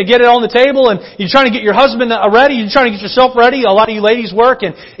you can to get it on the table, and you're trying to get your husband ready, you're trying to get yourself ready. A lot of you ladies work,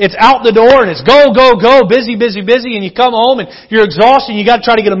 and it's out the door, and it's go, busy, and you come home and you're exhausted, and you got to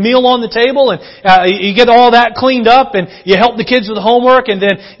try to get a meal on the table, and you get all that cleaned up, and you help the kids with the homework, and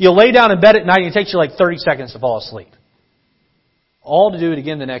then you lay down in bed at night and you takes you like 30 seconds to fall asleep. All to do it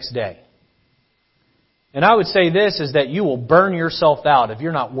again the next day. And I would say this is that you will burn yourself out if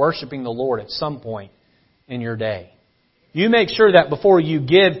you're not worshiping the Lord at some point in your day. You make sure that before you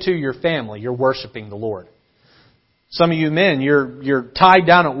give to your family, you're worshiping the Lord. Some of you men, you're tied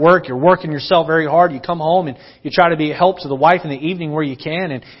down at work, you're working yourself very hard, you come home and you try to be a help to the wife in the evening where you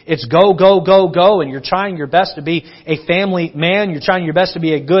can, and it's go, and you're trying your best to be a family man, you're trying your best to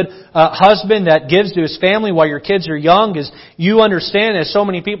be a good husband that gives to his family while your kids are young, as you understand, as so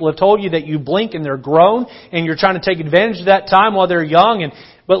many people have told you, that you blink and they're grown, and you're trying to take advantage of that time while they're young,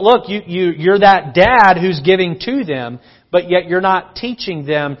 but look, you're that dad who's giving to them, but yet you're not teaching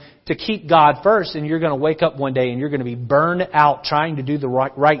them to keep God first, and you're going to wake up one day and you're going to be burned out trying to do the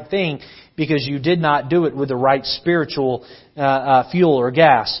right thing because you did not do it with the right spiritual fuel or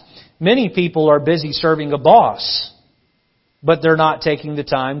gas. Many people are busy serving a boss, but they're not taking the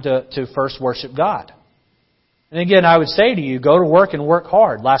time to first worship God. And again, I would say to you, go to work and work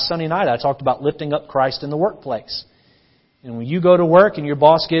hard. Last Sunday night I talked about lifting up Christ in the workplace. And when you go to work and your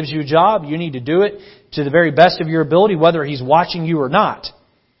boss gives you a job, you need to do it to the very best of your ability, whether he's watching you or not.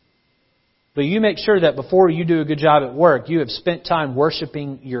 But you make sure that before you do a good job at work, you have spent time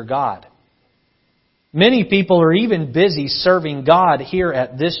worshiping your God. Many people are even busy serving God here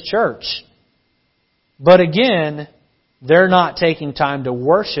at this church. But again, they're not taking time to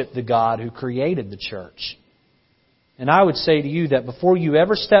worship the God who created the church. And I would say to you that before you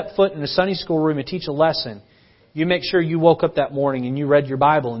ever step foot in a Sunday school room and teach a lesson, you make sure you woke up that morning and you read your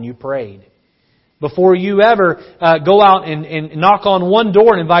Bible and you prayed. Before you ever go out and knock on one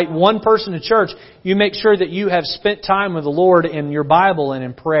door and invite one person to church, you make sure that you have spent time with the Lord in your Bible and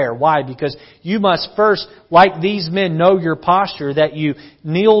in prayer. Why? Because you must first, like these men, know your posture, that you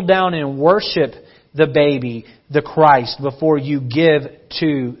kneel down and worship the baby, the Christ, before you give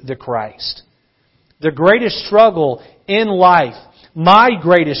to the Christ. The greatest struggle in life, my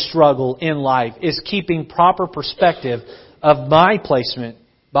greatest struggle in life, is keeping proper perspective of my placement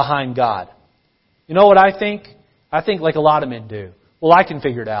behind God. You know what I think? I think like a lot of men do. Well, I can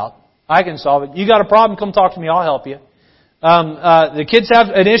figure it out. I can solve it. You got a problem? Come talk to me. I'll help you. The kids have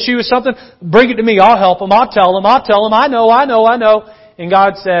an issue with something? Bring it to me. I'll help them. I'll tell them. I know. And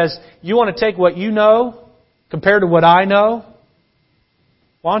God says, you want to take what you know compared to what I know?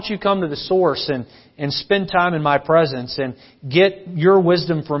 Why don't you come to the source and spend time in my presence and get your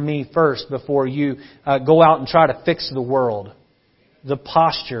wisdom from me first before you go out and try to fix the world. The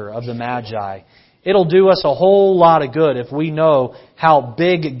posture of the Magi. It'll do us a whole lot of good if we know how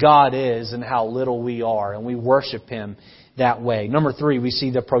big God is and how little we are, and we worship Him that way. Number 3, we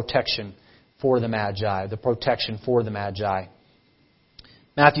see the protection for the Magi. The protection for the Magi.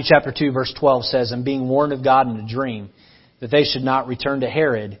 Matthew chapter 2 verse 12 says, and being warned of God in a dream that they should not return to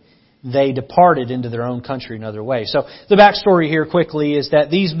Herod, they departed into their own country another way. So the backstory here quickly is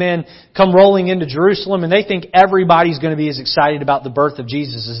that these men come rolling into Jerusalem and they think everybody's going to be as excited about the birth of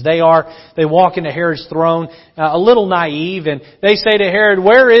Jesus as they are. They walk into Herod's throne, a little naive, and they say to Herod,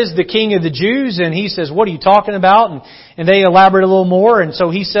 where is the King of the Jews? And he says, what are you talking about? And they elaborate a little more, and so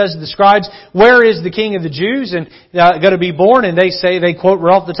he says to the scribes, where is the King of the Jews and going to be born? And they quote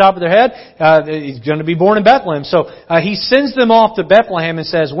right off the top of their head, he's going to be born in Bethlehem. So he sends them off to Bethlehem and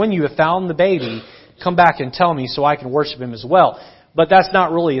says, when you have found the baby, come back and tell me so I can worship Him as well. But that's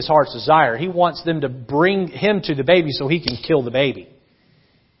not really his heart's desire. He wants them to bring Him to the baby so He can kill the baby.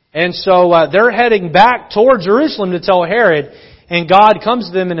 And so they're heading back toward Jerusalem to tell Herod. And God comes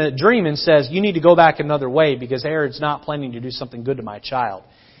to them in a dream and says, you need to go back another way because Herod's not planning to do something good to my child.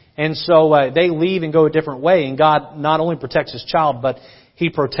 And so they leave and go a different way. And God not only protects His child, but He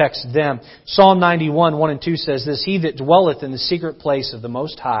protects them. Psalm 91, 1 and 2 says this, He that dwelleth in the secret place of the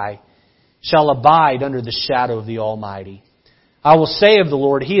Most High shall abide under the shadow of the Almighty. I will say of the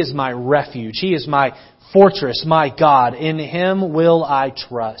Lord, He is my refuge. He is my fortress, my God. In Him will I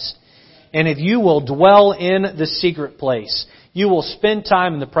trust. And if you will dwell in the secret place, you will spend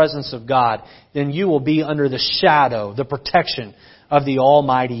time in the presence of God, then you will be under the shadow, the protection of the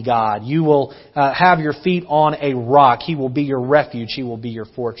Almighty God. You will have your feet on a rock. He will be your refuge. He will be your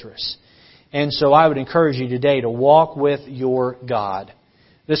fortress. And so I would encourage you today to walk with your God.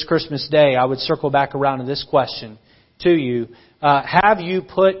 This Christmas Day, I would circle back around to this question to you. Have you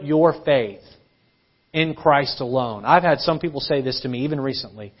put your faith in Christ alone? I've had some people say this to me even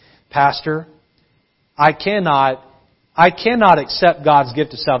recently. Pastor, I cannot accept God's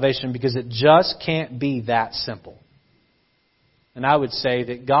gift of salvation because it just can't be that simple. And I would say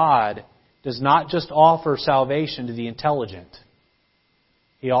that God does not just offer salvation to the intelligent.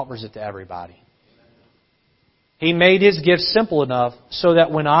 He offers it to everybody. He made His gift simple enough so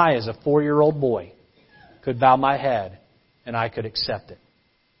that when I, as a 4-year-old boy, could bow my head and I could accept it.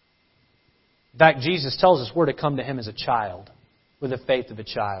 In fact, Jesus tells us we're to come to Him as a child, with the faith of a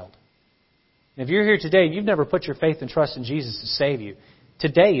child. And if you're here today and you've never put your faith and trust in Jesus to save you,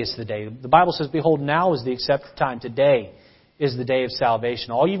 today is the day. The Bible says, behold, now is the accepted time. Today is the day of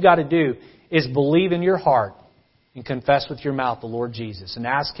salvation. All you've got to do is believe in your heart and confess with your mouth the Lord Jesus and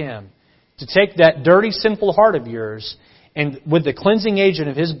ask Him to take that dirty, sinful heart of yours and with the cleansing agent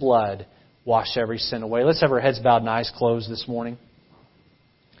of His blood, wash every sin away. Let's have our heads bowed and eyes closed this morning.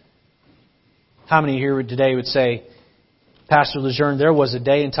 How many here today would say, Pastor Lejeune, there was a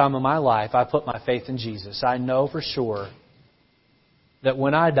day and time in my life I put my faith in Jesus. I know for sure that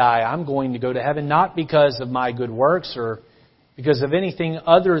when I die, I'm going to go to heaven, not because of my good works or because of anything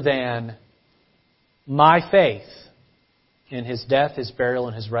other than my faith in His death, His burial,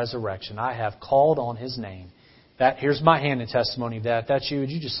 and His resurrection. I have called on His name. Here's my hand in testimony of that. If that's you, would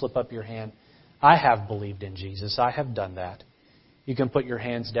you just slip up your hand? I have believed in Jesus. I have done that. You can put your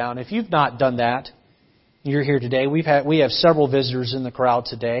hands down. If you've not done that, you're here today. We have several visitors in the crowd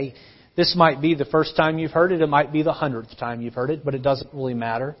today. This might be the first time you've heard it. It might be the 100th time you've heard it, but it doesn't really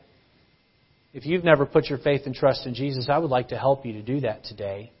matter. If you've never put your faith and trust in Jesus, I would like to help you to do that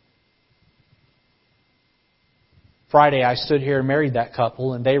today. Friday, I stood here and married that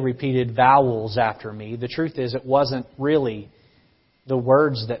couple, and they repeated vowels after me. The truth is, it wasn't really the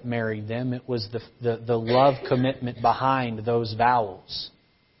words that married them. It was the love commitment behind those vowels.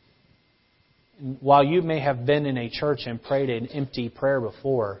 While you may have been in a church and prayed an empty prayer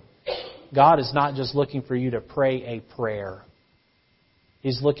before, God is not just looking for you to pray a prayer.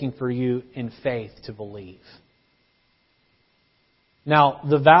 He's looking for you in faith to believe. Now,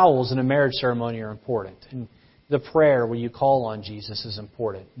 the vowels in a marriage ceremony are important. And the prayer where you call on Jesus is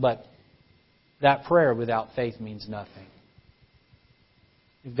important. But that prayer without faith means nothing.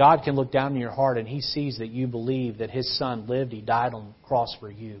 If God can look down in your heart and He sees that you believe that His Son lived, He died on the cross for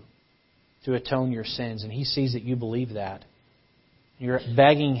you to atone your sins, and He sees that you believe that, you're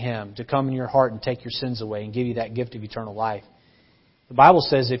begging Him to come in your heart and take your sins away and give you that gift of eternal life. The Bible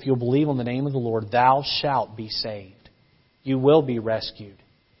says if you'll believe on the name of the Lord, thou shalt be saved. You will be rescued.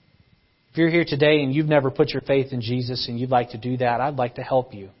 If you're here today and you've never put your faith in Jesus and you'd like to do that, I'd like to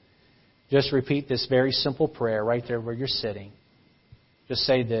help you. Just repeat this very simple prayer right there where you're sitting. Just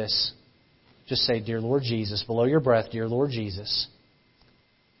say this. Just say, Dear Lord Jesus, below your breath, Dear Lord Jesus,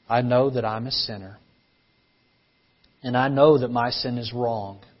 I know that I'm a sinner. And I know that my sin is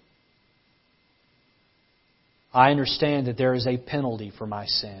wrong. I understand that there is a penalty for my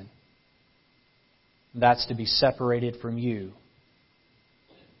sin. That's to be separated from you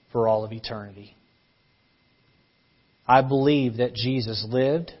for all of eternity. I believe that Jesus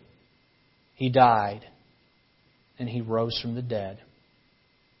lived, He died, and He rose from the dead.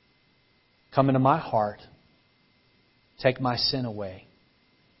 Come into my heart, take my sin away,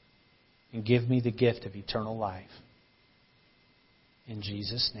 and give me the gift of eternal life. In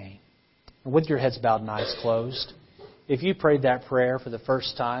Jesus' name. And with your heads bowed and eyes closed, if you prayed that prayer for the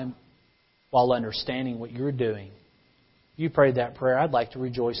first time while understanding what you're doing, if you prayed that prayer, I'd like to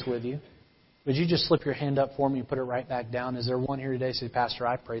rejoice with you. Would you just slip your hand up for me and put it right back down? Is there one here today who says, Pastor,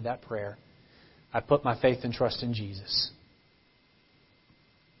 I prayed that prayer. I put my faith and trust in Jesus.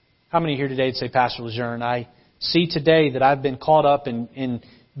 How many here today would say, Pastor Lejeune, I see today that I've been caught up in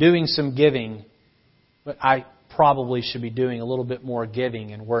doing some giving, but I probably should be doing a little bit more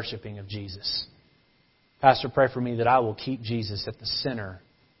giving and worshiping of Jesus. Pastor, pray for me that I will keep Jesus at the center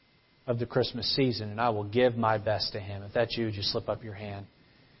of the Christmas season, and I will give my best to Him. If that's you, just slip up your hand.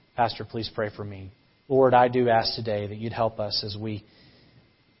 Pastor, please pray for me. Lord, I do ask today that You'd help us as we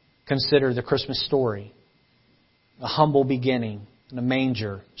consider the Christmas story. A humble beginning in a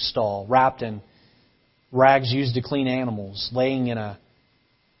manger stall, wrapped in rags used to clean animals, laying in a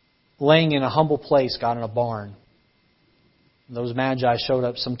humble place, God, in a barn. And those magi showed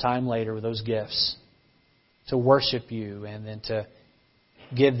up some time later with those gifts to worship You and then to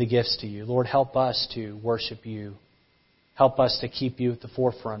give the gifts to You. Lord, help us to worship You. Help us to keep You at the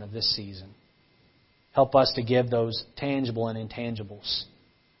forefront of this season. Help us to give those tangible and intangibles.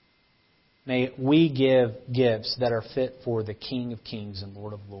 May we give gifts that are fit for the King of Kings and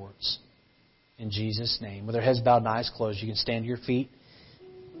Lord of Lords. In Jesus' name. With our heads bowed and eyes closed, you can stand to your feet.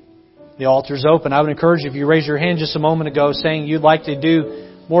 The altar's open. I would encourage you, if you raised your hand just a moment ago saying you'd like to do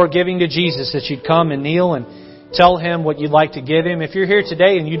more giving to Jesus, that you'd come and kneel and tell Him what you'd like to give Him. If you're here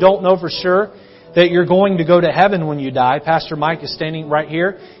today and you don't know for sure that you're going to go to heaven when you die, Pastor Mike is standing right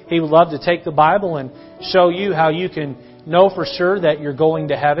here. He would love to take the Bible and show you how you can know for sure that you're going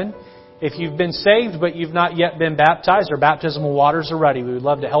to heaven. If you've been saved but you've not yet been baptized, our baptismal waters are ready. We would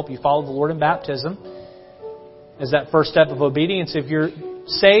love to help you follow the Lord in baptism as that first step of obedience. If you're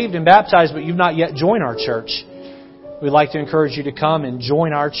saved and baptized but you've not yet joined our church, we'd like to encourage you to come and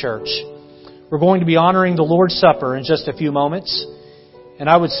join our church. We're going to be honoring the Lord's Supper in just a few moments. And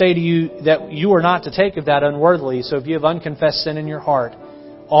I would say to you that you are not to take of that unworthily. So if you have unconfessed sin in your heart,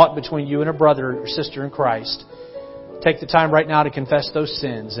 aught between you and a brother or sister in Christ, take the time right now to confess those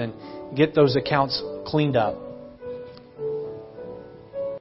sins and get those accounts cleaned up.